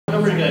What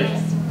number are you guys?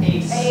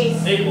 Ace.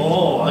 Eight.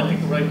 Oh, I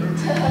picked the right group.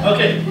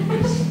 Okay.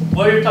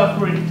 What are your top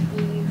three?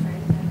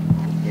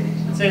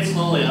 Say it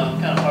slowly. I'm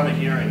kind of hard of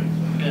hearing.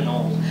 I'm getting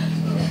old. So.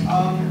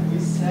 We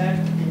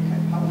said,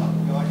 how about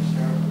we go ahead and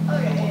share?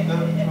 Okay.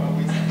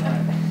 We said,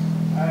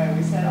 alright,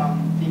 we said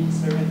being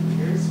servant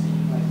leaders,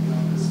 being like,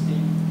 just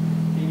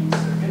being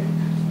servant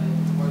like,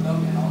 for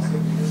them, and also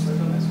leaders for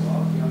them as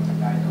well, to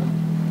guide them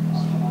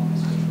along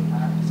the spiritual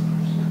path.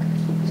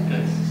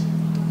 Okay.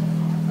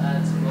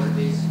 That's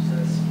motivation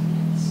to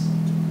obedience.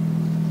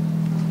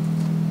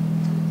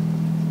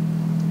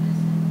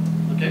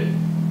 Okay.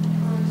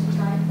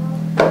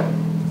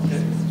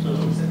 Okay. So,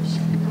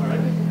 all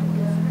right.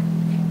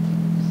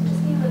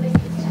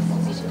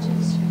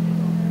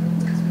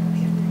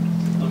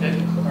 Okay.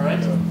 All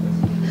right.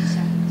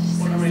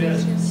 What number you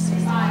guys?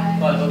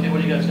 5. Okay. What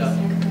do you guys got?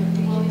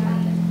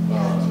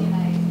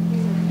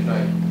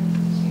 Unite.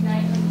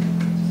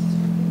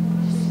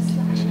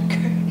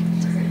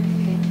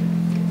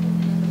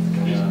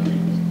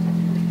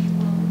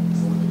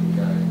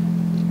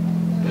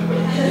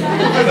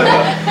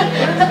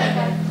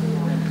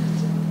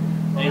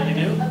 Anything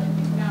new?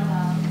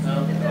 No.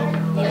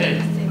 Okay.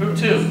 Group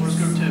 2. Where's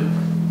group 2?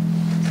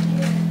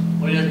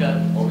 What do you guys got?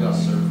 Oh, we got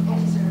serve.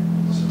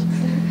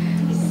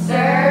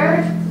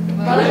 Serve,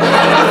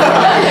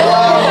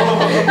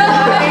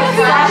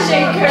 slash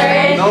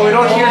encourage. No, we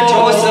don't hear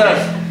Joseph.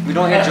 We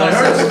don't hear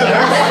Joseph.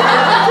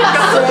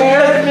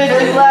 Serve, mid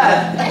and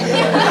left.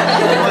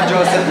 Come on,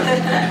 Joseph.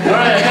 All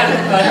right.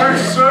 I heard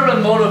serve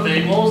and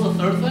motivate. What was the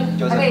third thing?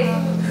 Joseph. Okay,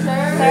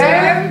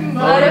 serve,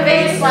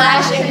 motivate,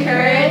 slash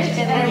encourage,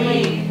 and then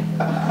lead.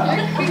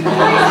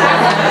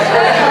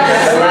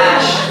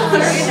 Slash.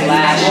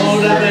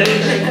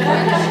 Motivate,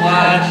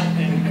 slash,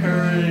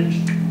 encourage,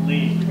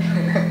 lead.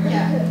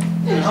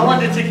 Yeah. How long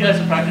did it take you guys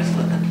to practice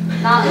that?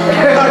 That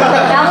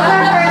was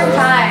our first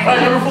time. All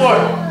right, number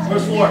 4.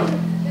 Verse 4.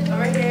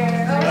 Over here.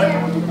 Right.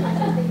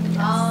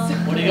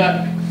 What do you got?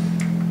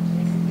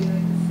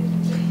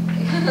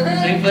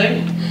 Same thing?